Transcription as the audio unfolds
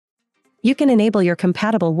You can enable your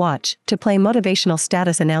compatible watch to play motivational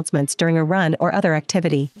status announcements during a run or other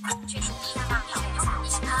activity.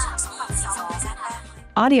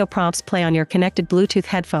 Audio prompts play on your connected Bluetooth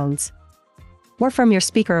headphones or from your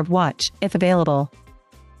speaker of watch, if available.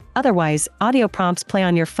 Otherwise, audio prompts play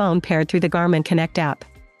on your phone paired through the Garmin Connect app.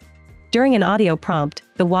 During an audio prompt,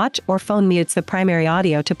 the watch or phone mutes the primary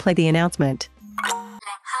audio to play the announcement.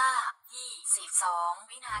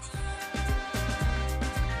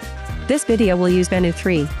 This video will use Menu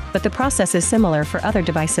 3, but the process is similar for other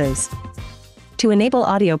devices. To enable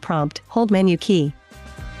audio prompt, hold Menu key.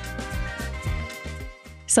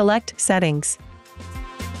 Select Settings.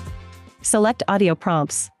 Select Audio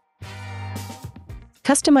Prompts.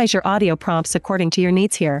 Customize your audio prompts according to your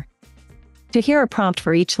needs here. To hear a prompt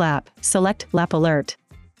for each lap, select Lap Alert.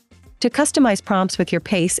 To customize prompts with your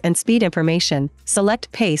pace and speed information,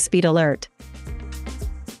 select Pace Speed Alert.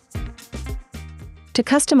 To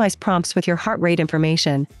customize prompts with your heart rate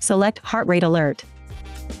information, select Heart Rate Alert.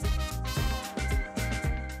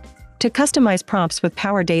 To customize prompts with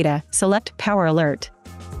power data, select Power Alert.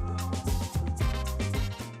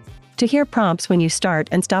 To hear prompts when you start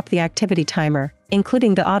and stop the activity timer,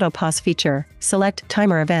 including the auto pause feature, select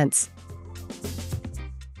Timer Events.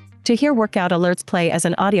 To hear workout alerts play as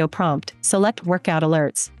an audio prompt, select Workout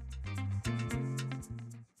Alerts.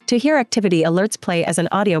 To hear activity alerts play as an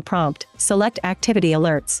audio prompt, select Activity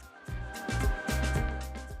Alerts.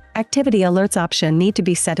 Activity alerts option need to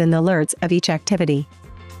be set in the alerts of each activity.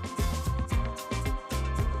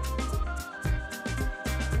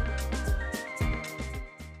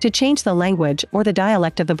 To change the language or the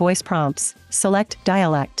dialect of the voice prompts, select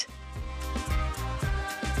Dialect.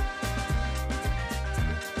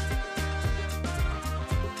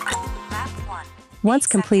 Once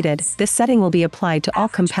completed, this setting will be applied to all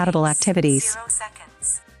compatible activities.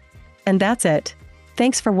 And that's it.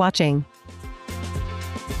 Thanks for watching.